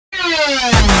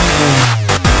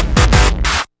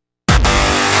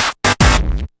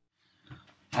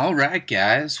Alright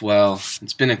guys, well,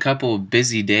 it's been a couple of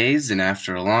busy days, and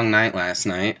after a long night last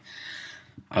night,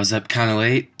 I was up kind of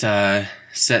late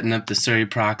setting up the Surrey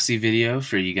proxy video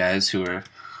for you guys who are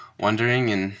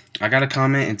wondering, and I got a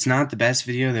comment. It's not the best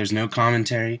video, there's no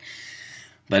commentary,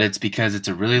 but it's because it's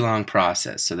a really long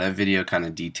process, so that video kind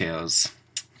of details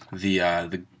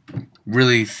the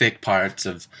really thick parts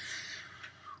of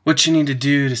what you need to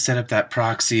do to set up that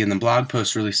proxy, and the blog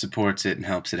post really supports it and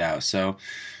helps it out. So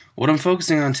what I'm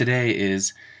focusing on today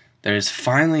is there's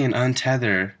finally an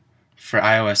untether for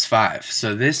iOS 5.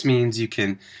 So this means you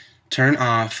can turn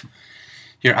off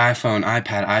your iPhone,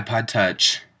 iPad, iPod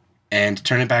Touch and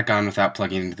turn it back on without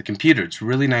plugging into the computer. It's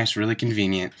really nice, really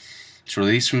convenient. It's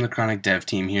released from the Chronic Dev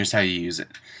team. Here's how you use it.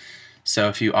 So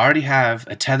if you already have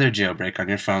a Tether jailbreak on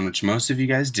your phone, which most of you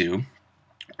guys do,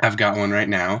 I've got one right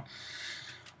now.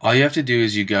 All you have to do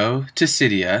is you go to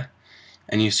Cydia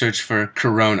and you search for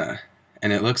Corona.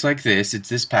 And it looks like this. It's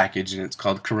this package, and it's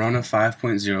called Corona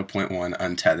 5.0.1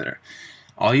 Untether.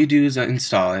 All you do is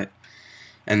install it,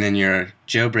 and then your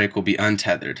jailbreak will be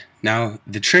untethered. Now,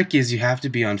 the trick is you have to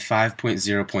be on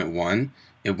 5.0.1.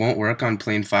 It won't work on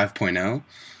plain 5.0,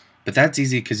 but that's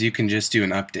easy because you can just do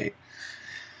an update.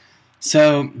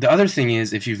 So, the other thing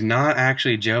is, if you've not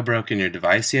actually jailbroken your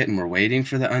device yet and we're waiting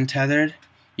for the untethered,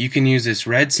 you can use this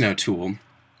red snow tool,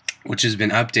 which has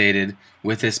been updated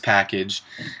with this package,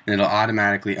 and it'll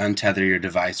automatically untether your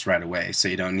device right away, so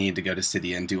you don't need to go to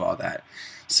Cydia and do all that.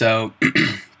 So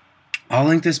I'll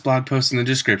link this blog post in the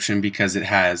description because it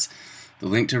has the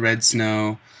link to Red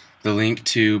Snow, the link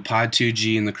to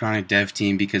Pod2G and the Chronic Dev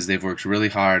team because they've worked really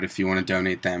hard if you want to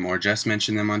donate them, or just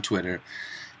mention them on Twitter.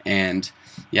 And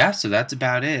yeah, so that's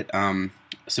about it.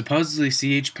 Supposedly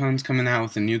CHPwn's coming out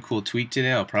with a new cool tweak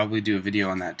today. I'll probably do a video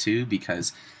on that too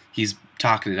because he's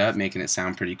talking it up, making it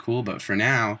sound pretty cool. But for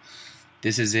now,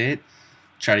 this is it.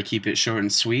 Try to keep it short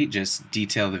and sweet. Just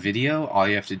detail the video. All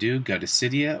you have to do, go to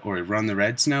Cydia or run the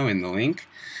Red Snow in the link,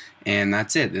 and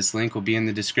that's it. This link will be in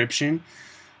the description.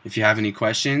 If you have any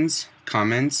questions,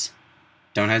 comments,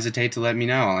 don't hesitate to let me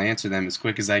know. I'll answer them as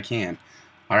quick as I can.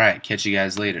 Alright, catch you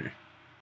guys later.